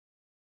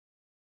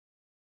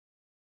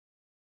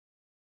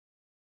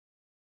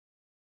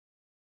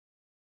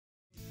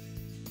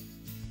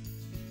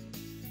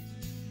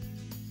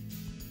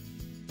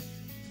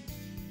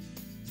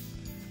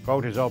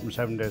Gogarty is open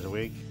 7 days a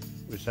week.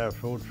 We serve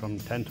food from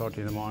 10:30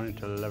 in the morning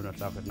till 11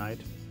 o'clock at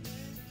night,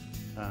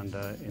 and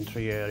in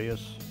 3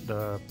 areas: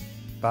 the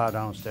bar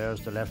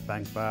downstairs, the left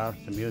bank bar,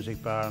 the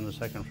music bar on the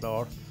second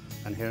floor,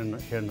 and here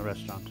in the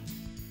restaurant.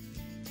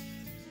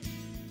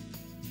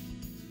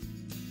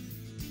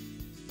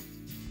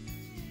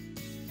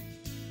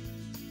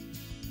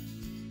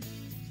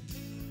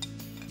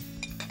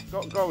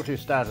 Gogarty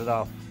started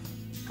off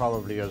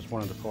probably as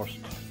one of the first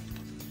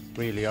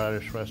really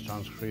Irish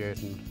restaurants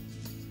creating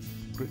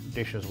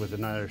dishes with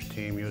an Irish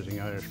team using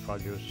Irish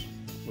produce.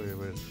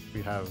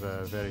 We have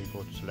a very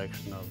good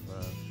selection of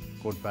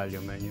good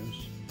value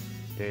menus,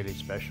 daily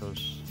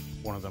specials.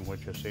 One of them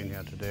which you've seen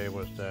here today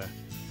was the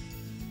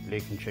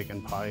leek and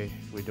chicken pie.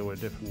 We do a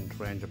different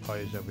range of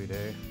pies every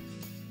day.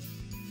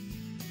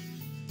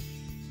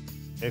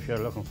 If you're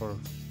looking for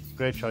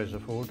great choice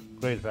of food,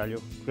 great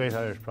value, great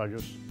Irish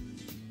produce,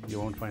 you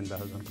won't find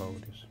that at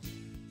Gogarty's.